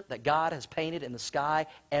picture that God has painted in the sky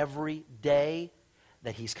every day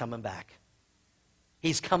that he's coming back.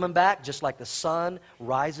 He's coming back just like the sun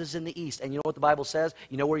rises in the east. And you know what the Bible says?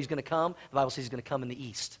 You know where he's going to come? The Bible says he's going to come in the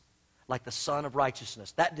east, like the Son of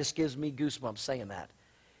Righteousness. That just gives me goosebumps saying that.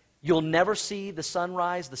 You'll never see the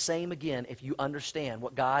sunrise the same again if you understand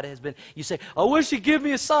what God has been. You say, I wish he'd give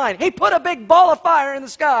me a sign. He put a big ball of fire in the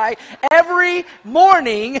sky every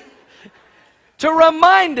morning to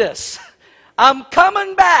remind us, I'm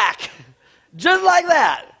coming back. Just like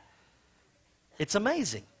that. It's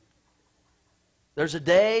amazing. There's a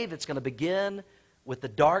day that's going to begin with the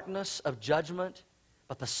darkness of judgment,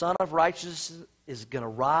 but the Son of Righteousness is going to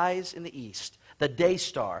rise in the east, the day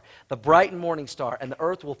star, the bright and morning star, and the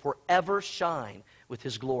earth will forever shine with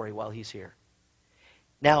his glory while he's here.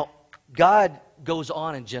 Now, God goes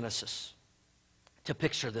on in Genesis to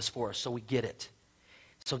picture this for us so we get it.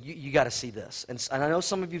 So you got to see this. And I know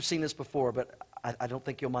some of you have seen this before, but I don't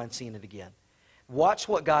think you'll mind seeing it again. Watch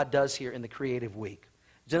what God does here in the creative week.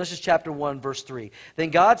 Genesis chapter 1, verse 3. Then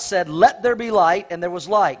God said, let there be light, and there was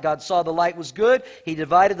light. God saw the light was good. He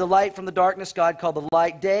divided the light from the darkness. God called the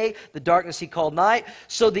light day. The darkness he called night.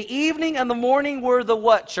 So the evening and the morning were the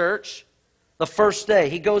what, church? The first day.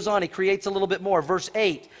 He goes on. He creates a little bit more. Verse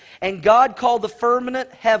 8. And God called the firmament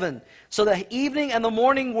heaven. So the evening and the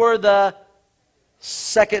morning were the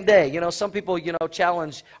second day. You know, some people,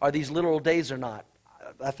 challenge, are these literal days or not?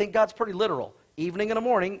 I think God's pretty literal. Evening and a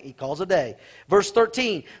morning, he calls a day. Verse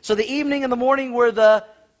 13, so the evening and the morning were the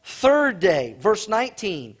third day. Verse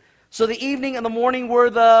 19, so the evening and the morning were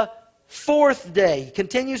the fourth day. He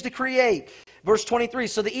continues to create. Verse 23,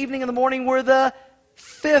 so the evening and the morning were the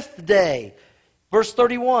fifth day. Verse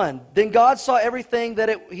 31, then God saw everything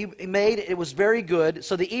that he made. It was very good.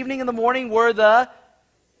 So the evening and the morning were the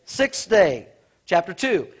sixth day. Chapter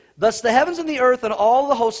 2. Thus the heavens and the earth and all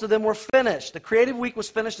the hosts of them were finished. The creative week was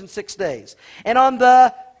finished in 6 days. And on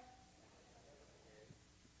the...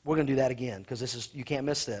 We're going to do that again because you can't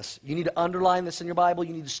miss this. You need to underline this in your Bible.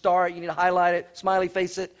 You need to star it. You need to highlight it. Smiley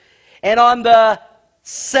face it. And on the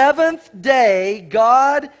seventh day,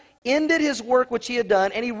 God ended his work which he had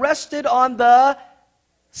done, and he rested on the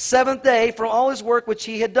seventh day from all his work which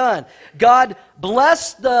he had done. God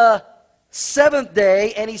blessed the seventh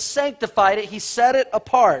day, and he sanctified it. He set it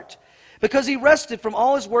apart because he rested from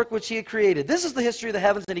all his work which he had created. This is the history of the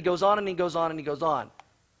heavens, and he goes on and he goes on and he goes on.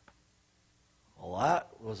 Well, that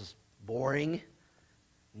was boring.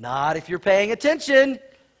 Not if you're paying attention.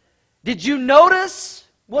 Did you notice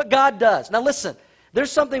what God does? Now listen,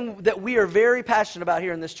 there's something that we are very passionate about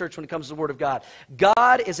here in this church when it comes to the Word of God.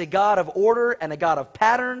 God is a God of order and a God of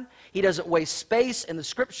pattern. He doesn't waste space in the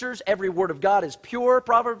Scriptures. Every word of God is pure,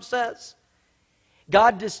 Proverbs says.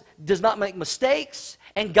 God does not make mistakes,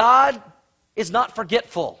 and God is not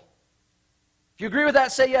forgetful. If you agree with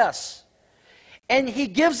that, say yes. And he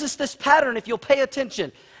gives us this pattern if you'll pay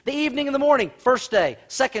attention. The evening and the morning, first day,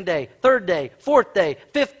 second day, third day, fourth day,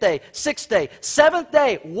 fifth day, sixth day, seventh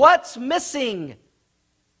day. What's missing?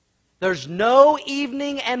 There's no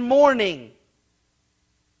evening and morning.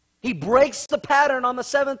 He breaks the pattern on the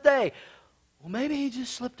seventh day. Well, maybe he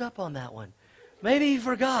just slipped up on that one. Maybe he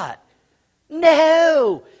forgot.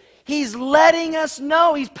 No. He's letting us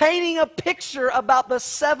know. He's painting a picture about the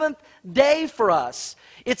seventh day for us.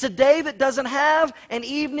 It's a day that doesn't have an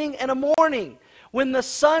evening and a morning. When the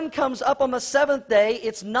sun comes up on the seventh day,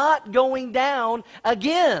 it's not going down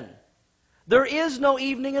again. There is no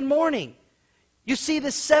evening and morning. You see,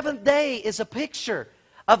 the seventh day is a picture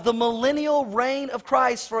of the millennial reign of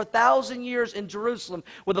Christ for 1,000 years in Jerusalem,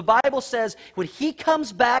 where the Bible says when He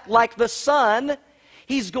comes back like the sun,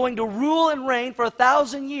 He's going to rule and reign for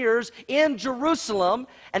 1,000 years in Jerusalem.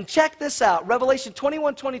 And check this out. Revelation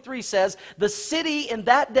 21:23 says, the city in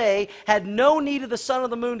that day had no need of the sun or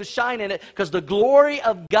the moon to shine in it, because the glory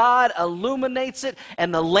of God illuminates it,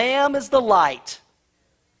 and the Lamb is the light.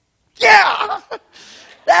 Yeah!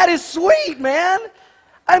 That is sweet, man.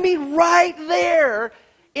 I mean, right there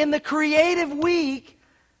in the creative week,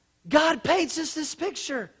 God paints us this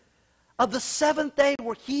picture of the seventh day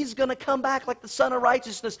where He's going to come back like the Son of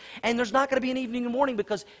Righteousness. And there's not going to be an evening and morning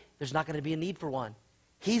because there's not going to be a need for one.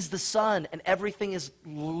 He's the sun and everything is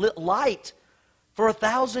light for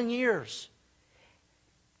 1,000 years.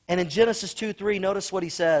 And in Genesis 2:3, notice what He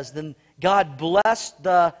says. Then God blessed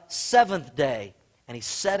the seventh day and He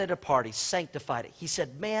set it apart. He sanctified it. He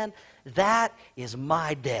said, man, that is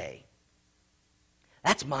my day.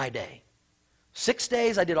 That's my day. 6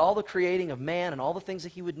 days I did all the creating of man and all the things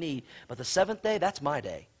that he would need. But the seventh day, that's my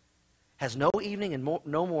day. Has no evening and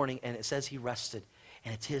no morning. And it says He rested.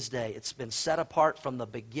 And it's His day. It's been set apart from the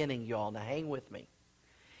beginning, y'all. Now hang with me.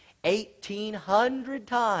 1,800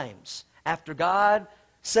 times after God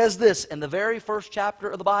says this in the very first chapter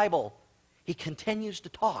of the Bible, He continues to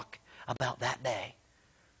talk about that day.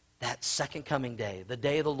 That second coming day, the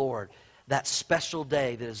day of the Lord. That special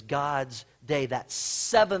day that is God's day, that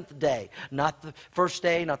seventh day. Not the first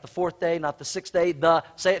day, not the fourth day, not the sixth day,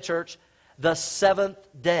 say it church, the seventh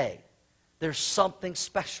day. There's something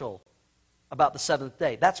special about the seventh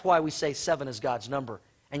day. That's why we say 7 is God's number.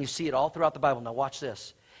 And you see it all throughout the Bible. Now watch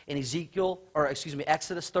this. In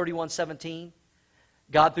Exodus 31:17,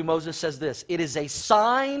 God through Moses says this, it is a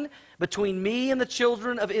sign between me and the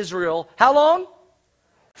children of Israel. How long?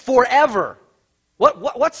 Forever.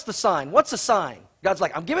 What's the sign? What's a sign? God's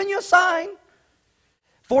like, I'm giving you a sign.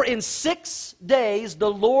 For in 6 days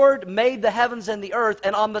the Lord made the heavens and the earth,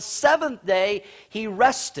 and on the seventh day He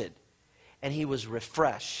rested, and He was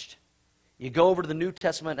refreshed. You go over to the New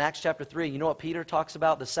Testament in Acts chapter 3, and you know what Peter talks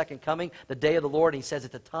about? The second coming, the day of the Lord. And he says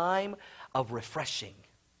it's a time of refreshing.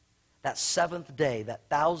 That seventh day, that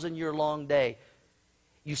 1,000-year-long day.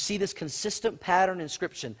 You see this consistent pattern in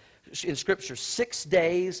Scripture. 6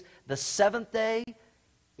 days, the seventh day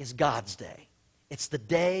is God's day. It's the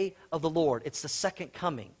day of the Lord. It's the second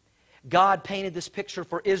coming. God painted this picture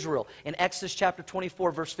for Israel in Exodus chapter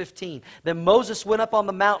 24, verse 15. Then Moses went up on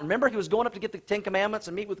the mountain. Remember, he was going up to get the Ten Commandments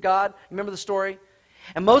and meet with God? Remember the story?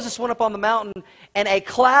 And Moses went up on the mountain, and a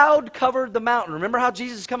cloud covered the mountain. Remember how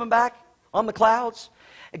Jesus is coming back on the clouds?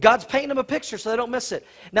 God's painting them a picture so they don't miss it.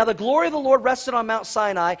 Now the glory of the Lord rested on Mount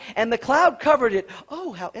Sinai, and the cloud covered it.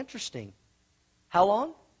 Oh, how interesting. How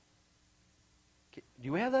long?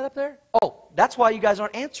 Do we have that up there? Oh, that's why you guys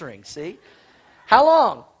aren't answering, see? How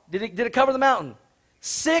long did it cover the mountain?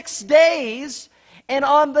 6 days. And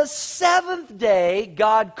on the seventh day,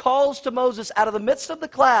 God calls to Moses out of the midst of the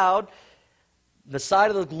cloud. The sight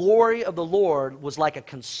of the glory of the Lord was like a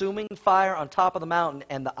consuming fire on top of the mountain,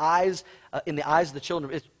 and in the eyes of the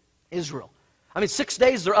children of Israel. I mean, 6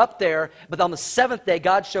 days they're up there, but on the seventh day,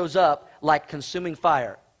 God shows up like consuming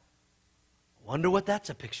fire. Wonder what that's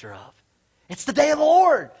a picture of. It's the day of the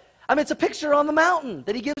Lord. I mean, it's a picture on the mountain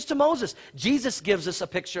that He gives to Moses. Jesus gives us a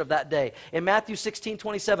picture of that day. In Matthew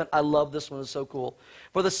 16:27, I love this one, it's so cool.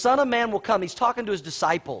 For the Son of Man will come. He's talking to His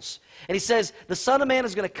disciples. And He says, the Son of Man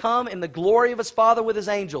is going to come in the glory of His Father with His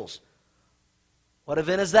angels. What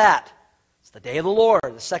event is that? It's the day of the Lord,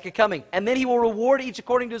 the second coming. And then He will reward each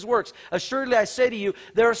according to his works. Assuredly, I say to you,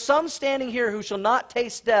 there are some standing here who shall not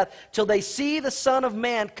taste death till they see the Son of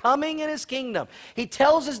Man coming in His kingdom. He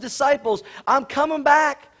tells His disciples, I'm coming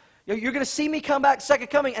back. You're going to see me come back, second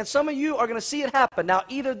coming, and some of you are going to see it happen. Now,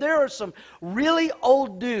 either there are some really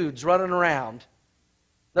old dudes running around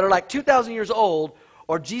that are like 2,000 years old,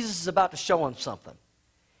 or Jesus is about to show them something.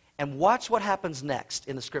 And watch what happens next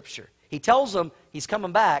in the Scripture. He tells them He's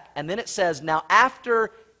coming back, and then it says, now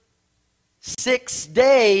after 6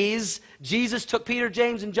 days, Jesus took Peter,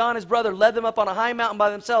 James, and John, His brother, led them up on a high mountain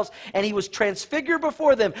by themselves, and He was transfigured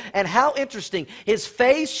before them. And how interesting. His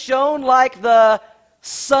face shone like the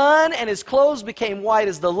sun, and His clothes became white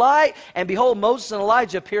as the light. And behold, Moses and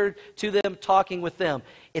Elijah appeared to them, talking with them.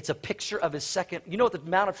 It's a picture of his second. You know what the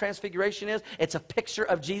Mount of Transfiguration is? It's a picture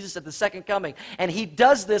of Jesus at the second coming. And he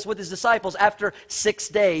does this with his disciples after 6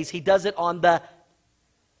 days. He does it on the...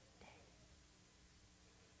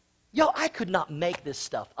 Yo, I could not make this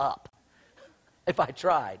stuff up if I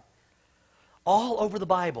tried. All over the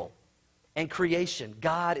Bible and creation,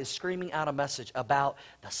 God is screaming out a message about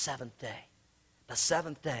the seventh day. The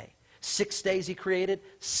seventh day. 6 days he created,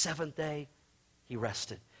 seventh day he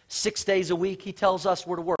rested. 6 days a week he tells us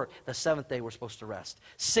we're to work. The seventh day we're supposed to rest.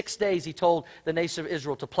 6 days he told the nation of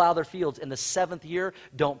Israel to plow their fields. In the seventh year,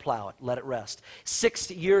 don't plow it. Let it rest.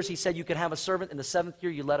 6 years he said you can have a servant. In the seventh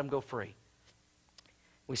year, you let him go free.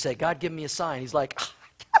 We say, God, give me a sign. He's like,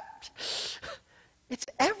 it's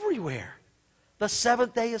everywhere. The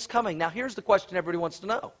seventh day is coming. Now here's the question everybody wants to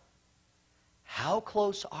know. How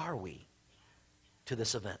close are we to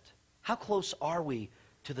this event? How close are we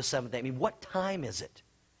to the seventh day? I mean, what time is it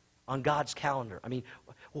on God's calendar? I mean,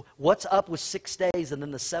 what's up with 6 days and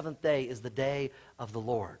then the seventh day is the day of the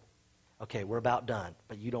Lord? Okay, we're about done,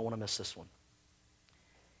 but you don't want to miss this one.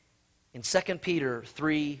 In 2 Peter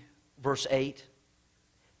 3, verse 8,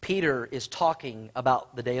 Peter is talking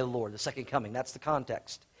about the day of the Lord, the second coming. That's the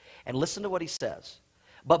context. And listen to what he says.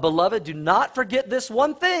 But beloved, do not forget this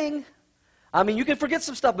one thing. I mean, you can forget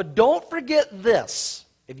some stuff, but don't forget this.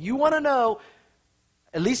 If you want to know,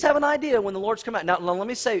 at least have an idea when the Lord's come out. Now, let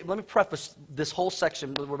me preface this whole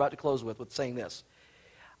section that we're about to close with saying this.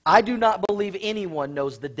 I do not believe anyone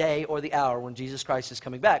knows the day or the hour when Jesus Christ is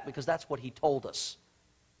coming back, because that's what he told us.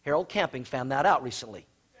 Harold Camping found that out recently.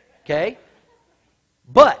 Okay?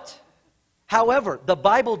 But, however, the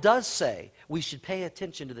Bible does say we should pay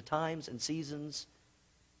attention to the times and seasons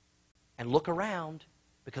and look around,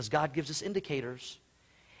 because God gives us indicators.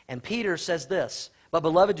 And Peter says this, but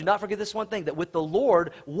beloved, do not forget this one thing, that with the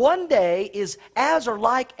Lord, one day is as or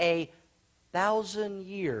like 1,000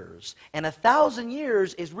 years. And 1,000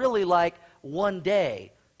 years is really like one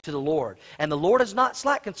day to the Lord. And the Lord is not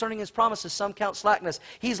slack concerning his promises. Some count slackness.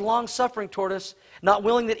 He's long-suffering toward us, not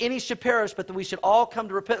willing that any should perish, but that we should all come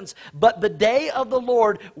to repentance. But the day of the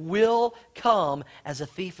Lord will come as a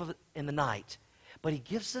thief in the night. But he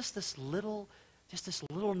gives us this little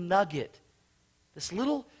nugget, this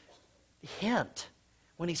little hint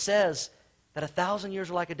when he says that 1,000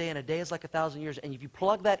 years are like a day and a day is like 1,000 years. And if you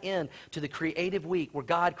plug that in to the creative week where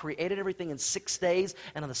God created everything in 6 days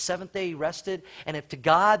and on the seventh day he rested, and if to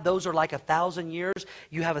God those are like 1,000 years,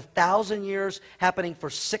 you have 1,000 years happening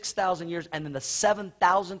for 6,000 years, and then the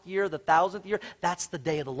 7,000th year, the 1,000th year, that's the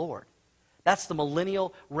day of the Lord. That's the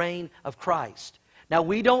millennial reign of Christ. Now,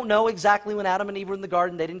 we don't know exactly when Adam and Eve were in the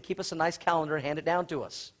garden. They didn't keep us a nice calendar and hand it down to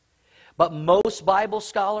us. But most Bible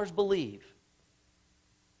scholars believe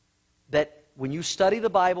that when you study the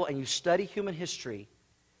Bible and you study human history,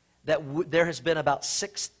 that there has been about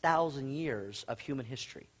 6,000 years of human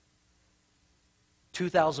history.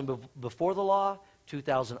 2,000 before the law,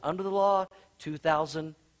 2,000 under the law,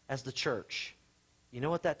 2,000 as the church. You know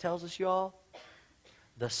what that tells us, y'all?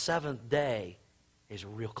 The seventh day is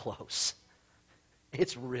real close.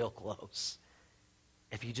 It's real close.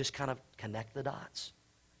 If you just kind of connect the dots.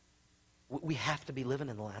 We have to be living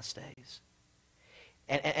in the last days.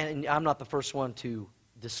 And I'm not the first one to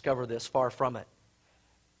discover this, far from it.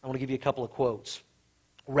 I want to give you a couple of quotes.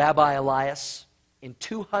 Rabbi Elias, in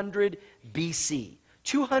 200 BC,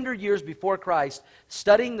 200 years before Christ,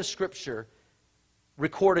 studying the Scripture,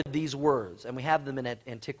 recorded these words, and we have them in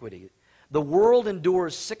antiquity. The world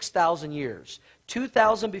endures 6,000 years,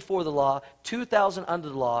 2,000 before the law, 2,000 under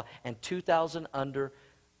the law, and 2,000 under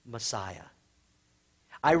Messiah.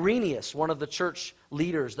 Irenaeus, one of the church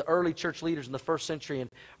leaders, the early church leaders in the 1st century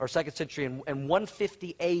or 2nd century, in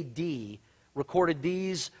 150 A.D., recorded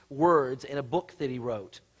these words in a book that he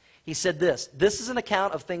wrote. He said this is an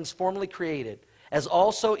account of things formerly created, as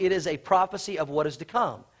also it is a prophecy of what is to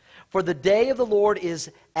come. For the day of the Lord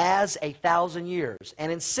is as 1,000 years,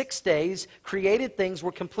 and in 6 days created things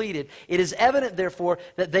were completed. It is evident, therefore,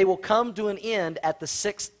 that they will come to an end at the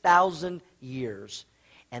 6,000 years.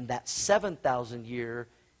 And that 7,000 year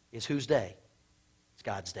is whose day? It's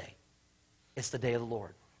God's day. It's the day of the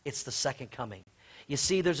Lord. It's the second coming. You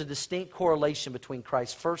see, there's a distinct correlation between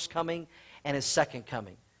Christ's first coming and his second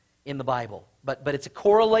coming in the Bible. But it's a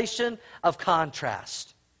correlation of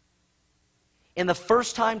contrast. In the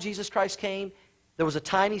first time Jesus Christ came, There was a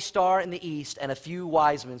tiny star in the east, and a few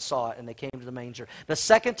wise men saw it, and they came to the manger. The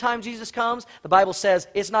second time Jesus comes, the Bible says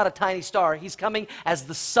it's not a tiny star. He's coming as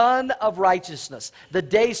the Son of Righteousness, the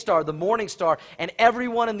day star, the morning star, and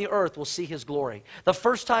everyone in the earth will see his glory. The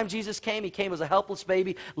first time Jesus came, he came as a helpless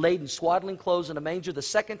baby, laid in swaddling clothes in a manger. The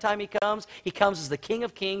second time he comes as the King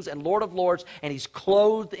of Kings and Lord of Lords, and he's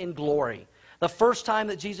clothed in glory. The first time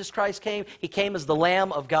that Jesus Christ came, he came as the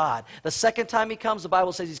Lamb of God. The second time he comes, the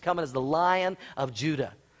Bible says he's coming as the Lion of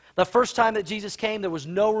Judah. The first time that Jesus came, there was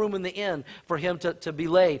no room in the inn for him to be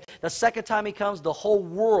laid. The second time he comes, the whole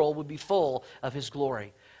world would be full of his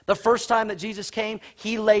glory. The first time that Jesus came,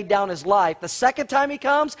 he laid down his life. The second time he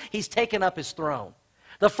comes, he's taken up his throne.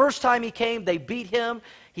 The first time he came, they beat him,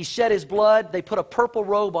 he shed his blood, they put a purple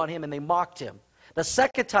robe on him, and they mocked him. The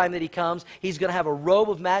second time that he comes, he's going to have a robe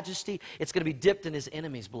of majesty. It's going to be dipped in his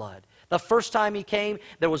enemy's blood. The first time he came,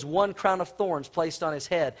 there was one crown of thorns placed on his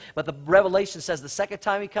head. But the Revelation says the second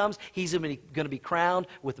time he comes, he's going to be crowned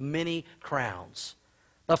with many crowns.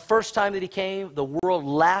 The first time that he came, the world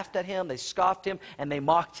laughed at him, they scoffed him, and they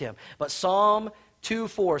mocked him. But Psalm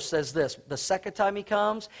 2:4 says this, the second time he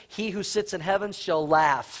comes, he who sits in heaven shall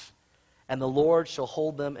laugh, and the Lord shall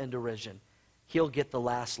hold them in derision. He'll get the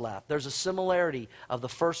last laugh. There's a similarity of the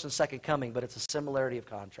first and second coming, but it's a similarity of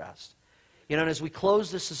contrast. You know, and as we close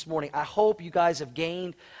this morning, I hope you guys have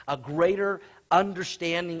gained a greater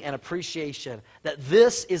understanding and appreciation that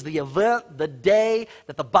this is the event, the day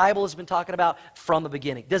that the Bible has been talking about from the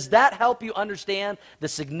beginning. Does that help you understand the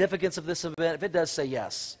significance of this event? If it does, say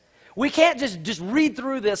yes. We can't just read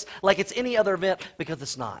through this like it's any other event, because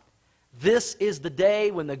it's not. This is the day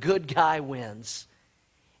when the good guy wins.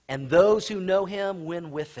 And those who know him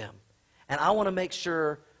win with him. And I want to make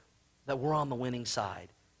sure that we're on the winning side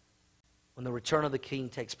when the return of the King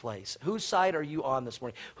takes place. Whose side are you on this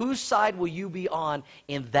morning? Whose side will you be on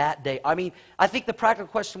in that day? I mean, I think the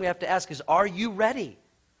practical question we have to ask is, are you ready?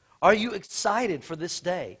 Are you excited for this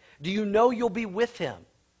day? Do you know you'll be with him?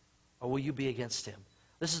 Or will you be against him?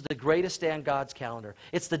 This is the greatest day on God's calendar.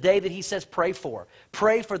 It's the day that he says pray for.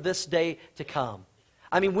 Pray for this day to come.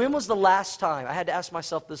 I mean, when was the last time, I had to ask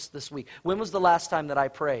myself this week, when was the last time that I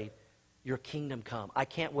prayed, your kingdom come? I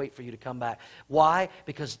can't wait for you to come back. Why?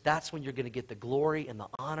 Because that's when you're going to get the glory and the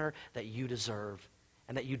honor that you deserve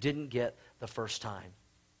and that you didn't get the first time.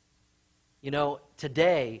 You know,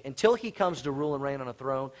 today, until he comes to rule and reign on a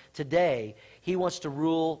throne, today he wants to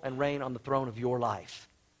rule and reign on the throne of your life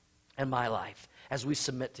and my life as we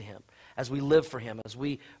submit to him, as we live for him, as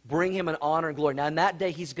we bring him an honor and glory. Now, in that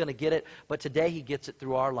day, he's going to get it, but today he gets it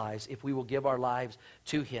through our lives if we will give our lives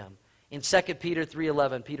to him. In 2 Peter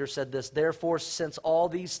 3:11, Peter said this, therefore, since all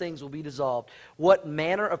these things will be dissolved, what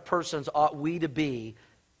manner of persons ought we to be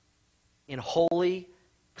in holy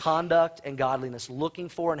conduct and godliness, looking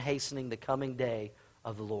for and hastening the coming day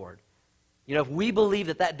of the Lord? You know, if we believe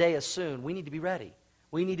that that day is soon, we need to be ready.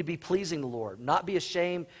 We need to be pleasing the Lord, not be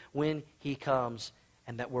ashamed when he comes,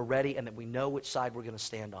 and that we're ready and that we know which side we're going to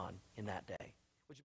stand on in that day.